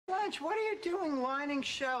Blanche, what are you doing lining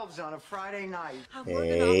shelves on a Friday night?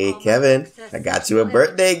 Hey, Kevin, I got you a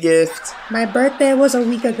birthday gift. My birthday was a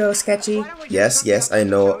week ago, Sketchy. Yes, I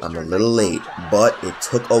know I'm a little late, but it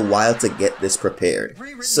took a while to get this prepared.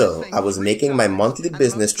 So, I was making my monthly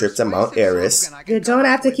business trip to Mount Eris. You don't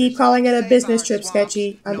have to keep calling it a business trip,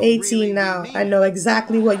 Sketchy. I'm 18 now. I know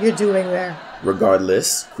exactly what you're doing there.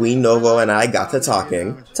 Regardless, Queen Novo and I got to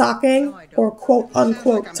talking. Talking? Or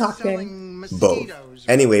quote-unquote talking? Both.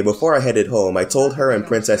 Anyway, before I headed home, I told her and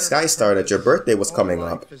Princess Skystar that your birthday was coming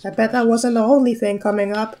up. I bet that wasn't the only thing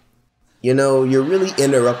coming up. You know, you're really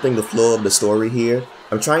interrupting the flow of the story here.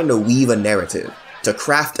 I'm trying to weave a narrative. To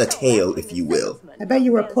craft a tale, if you will. I bet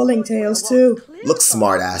you were pulling tails too. Look,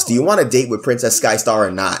 smartass, do you want a date with Princess Skystar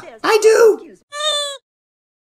or not? I do!